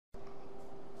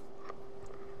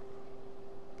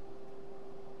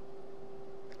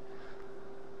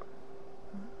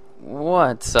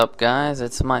What's up, guys?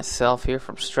 It's myself here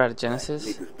from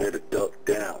Stratagenesis.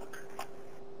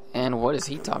 And what is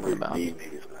he talking about?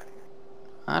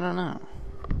 I don't know.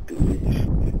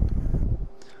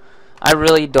 I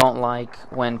really don't like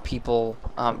when people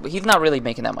he's not really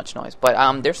making that much noise,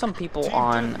 but there's some people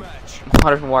on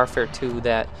Modern Warfare 2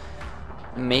 that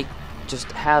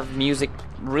have music,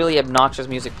 really obnoxious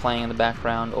music playing in the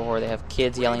background, or they have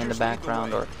kids yelling in the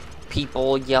background, or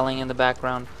people yelling in the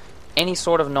background. Any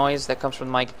sort of noise that comes from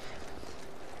the mic,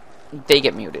 they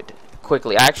get muted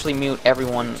quickly. I actually mute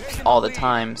everyone all the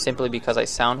time simply because I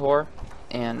sound whore,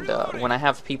 and when I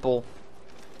have people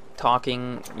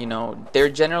talking, you know, they're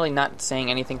generally not saying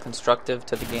anything constructive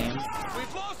to the game,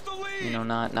 you know,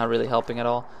 not really helping at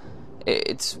all.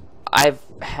 I've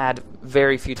had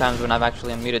very few times when I've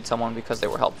actually unmuted someone because they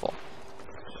were helpful,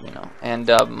 you know,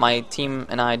 and my team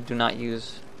and I do not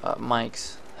use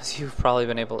mics, as you've probably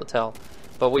been able to tell,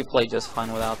 but we play just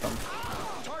fine without them.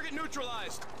 Target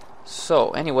neutralized.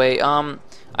 So anyway,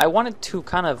 I wanted to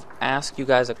kind of ask you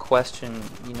guys a question,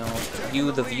 you know,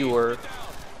 you the viewer,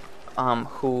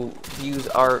 who views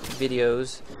our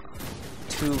videos,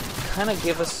 to kind of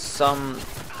give us some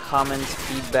comments,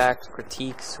 feedback,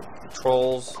 critiques,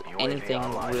 trolls, anything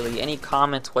really, any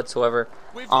comments whatsoever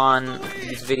on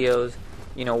these videos.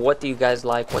 You know, what do you guys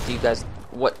like? What do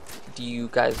you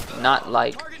guys not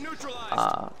like?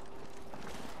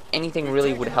 Anything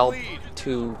really would help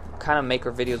to kind of make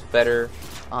our videos better,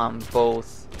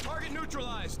 both,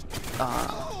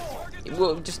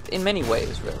 well, just in many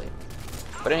ways, really.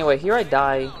 But anyway, here I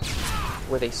die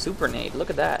with a super nade. Look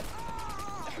at that.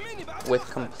 With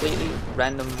completely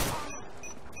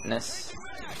randomness.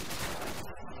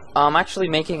 I'm actually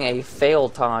making a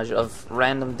fail-tage of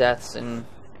random deaths in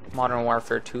Modern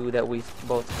Warfare 2 that we've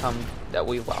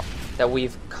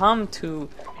come to,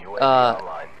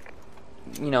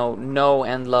 you know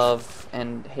and love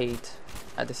and hate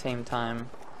at the same time.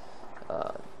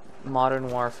 Modern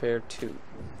Warfare 2.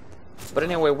 But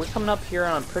anyway, we're coming up here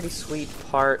on a pretty sweet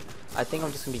part. I think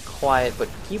I'm just gonna be quiet, but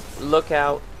keep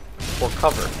lookout for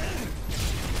cover.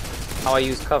 How I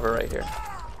use cover right here.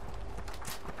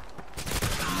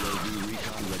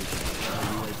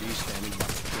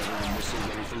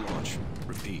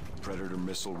 Predator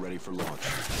missile ready for launch.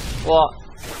 Well,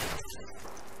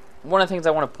 one of the things I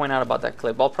want to point out about that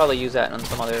clip, I'll probably use that on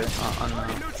some other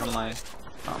on my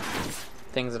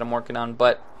things that I'm working on,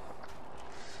 but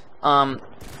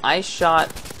I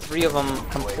shot 3 of them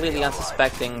completely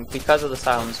unsuspecting because of the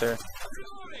silencer,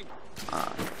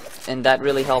 and that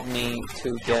really helped me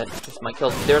to get just my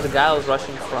kills. There's a guy who was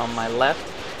rushing from my left,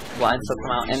 well, and so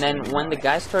come out, and then when the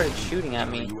guy started shooting at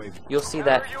me, you'll see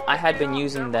that I had been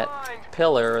using that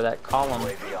pillar or that column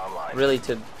really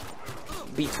to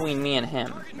between me and him,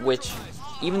 which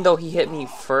even though he hit me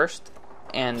first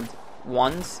and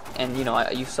once, and you know,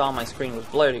 you saw my screen was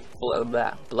bloody,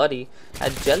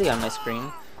 had jelly on my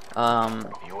screen,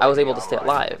 I was able to stay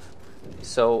alive.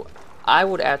 So I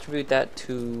would attribute that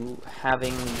to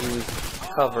having used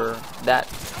cover, that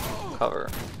cover.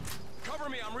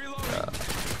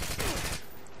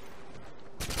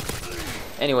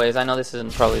 Anyways, I know this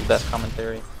isn't probably the best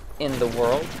commentary in the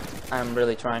world. I'm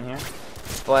really trying here,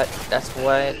 but that's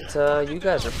what you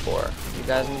guys are for. You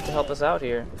guys need to help us out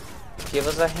here. Give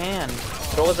us a hand.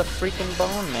 Throw us a freaking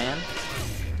bone, man.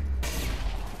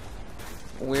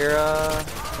 We're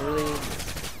really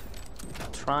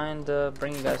trying to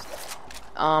bring you guys.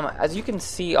 As you can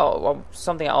see,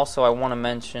 something also I want to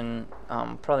mention.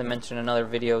 Probably mention in another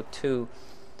video too.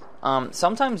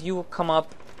 Sometimes you will come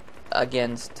up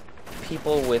against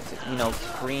people with, you know,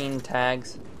 green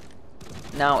tags.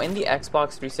 Now in the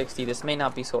Xbox 360, this may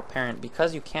not be so apparent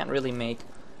because you can't really make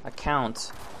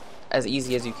accounts as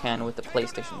easy as you can with the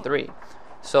PlayStation 3.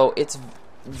 So it's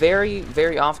very,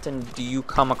 very often do you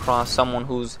come across someone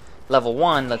who's level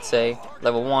 1, let's say,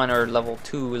 level 1 or level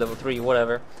 2, level 3,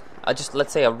 whatever, just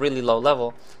let's say a really low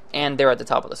level, and they're at the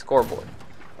top of the scoreboard.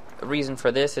 The reason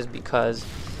for this is because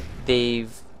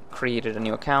they've created a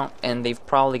new account and they've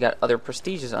probably got other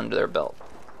prestiges under their belt.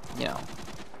 You know,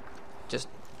 just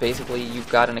basically you've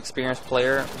got an experienced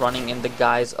player running in the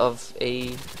guise of a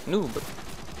noob.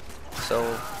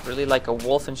 So really like a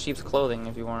wolf in sheep's clothing,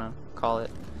 if you want to call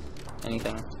it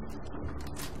anything.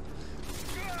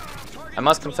 I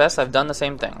must confess I've done the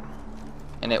same thing,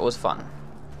 and it was fun.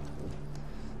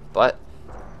 But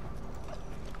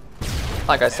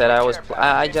like I said,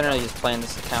 I generally just play in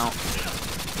this account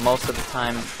most of the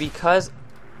time because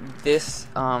this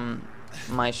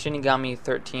my Shinigami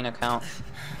 13 account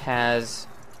has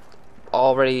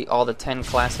already all the 10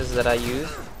 classes that I use,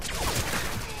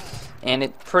 and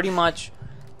it pretty much,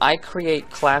 I create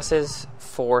classes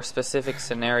for specific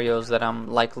scenarios that I'm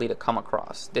likely to come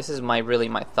across. This is really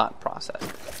my thought process.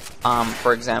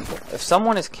 For example, if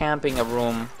someone is camping a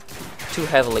room too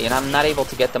heavily and I'm not able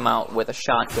to get them out with a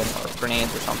shotgun or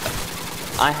grenades or something,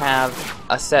 I have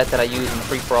a set that I use in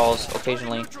free-for-alls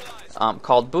occasionally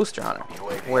called Booster Hunter,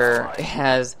 where it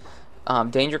has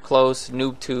Danger Close,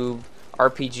 Noob Tube,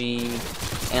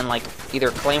 RPG, and like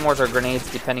either Claymores or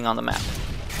grenades depending on the map.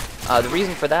 The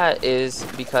reason for that is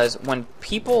because when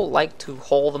people like to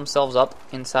hole themselves up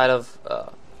inside of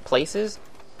places,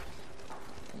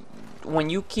 when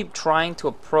you keep trying to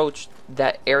approach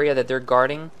that area that they're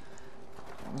guarding,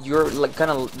 you're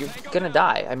gonna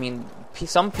die. I mean,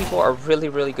 some people are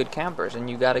really good campers, and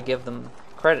you got to give them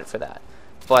credit for that.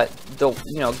 But the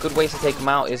good ways to take them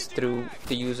out is through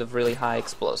the use of really high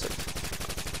explosive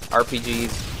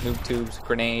RPGs, noob tubes,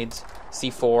 grenades,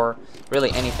 C4,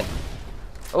 really anything.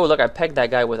 Oh, look, I pegged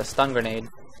that guy with a stun grenade,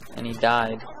 and he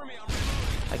died.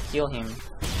 I kill him.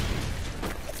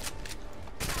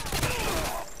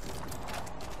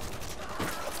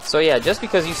 So yeah, just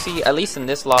because you see, at least in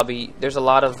this lobby, there's a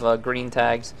lot of green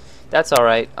tags, that's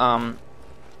alright.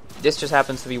 This just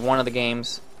happens to be one of the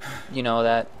games,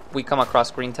 that we come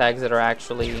across green tags that are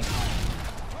actually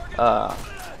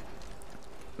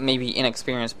maybe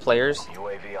inexperienced players.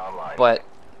 But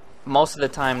most of the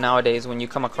time nowadays, when you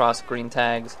come across green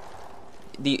tags,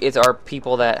 it are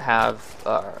people that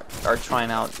are trying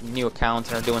out new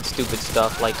accounts and are doing stupid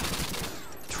stuff like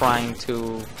trying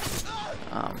to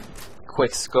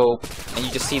quick scope, and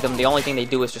you just see them. The only thing they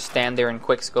do is just stand there and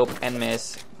quick scope and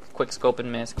miss, quick scope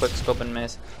and miss, quick scope and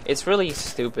miss. It's really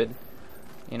stupid.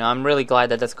 I'm really glad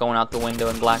that that's going out the window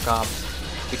in Black Ops,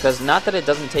 because not that it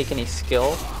doesn't take any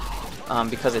skill,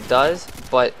 because it does,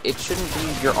 but it shouldn't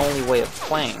be your only way of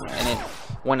playing. And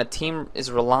when a team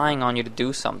is relying on you to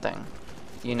do something,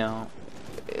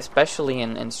 especially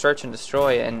in search and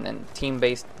destroy and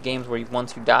team-based games where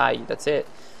once you die, that's it.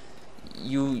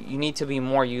 You need to be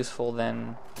more useful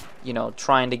than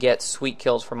trying to get sweet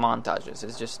kills for montages.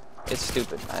 It's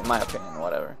stupid in my opinion.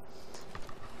 Whatever.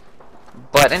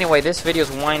 But anyway, this video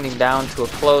is winding down to a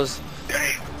close.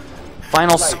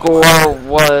 Final score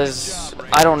was,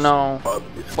 I don't know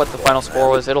what the final score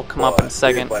was. It'll come up in a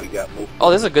second.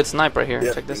 Oh, this is a good snipe right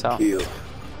here. Check this out.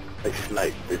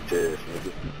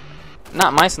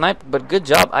 Not my snipe, but good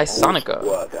job, Isonica.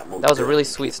 That was a really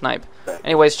sweet snipe.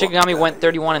 Anyways, Shikigami went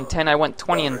 31-10. I went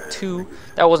 20-2.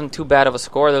 That wasn't too bad of a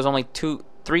score. There's only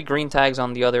 3 green tags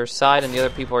on the other side, and the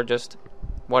other people are just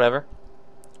whatever.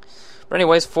 But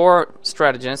anyways, for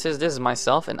Stratagenesis, this is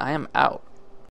myself, and I am out.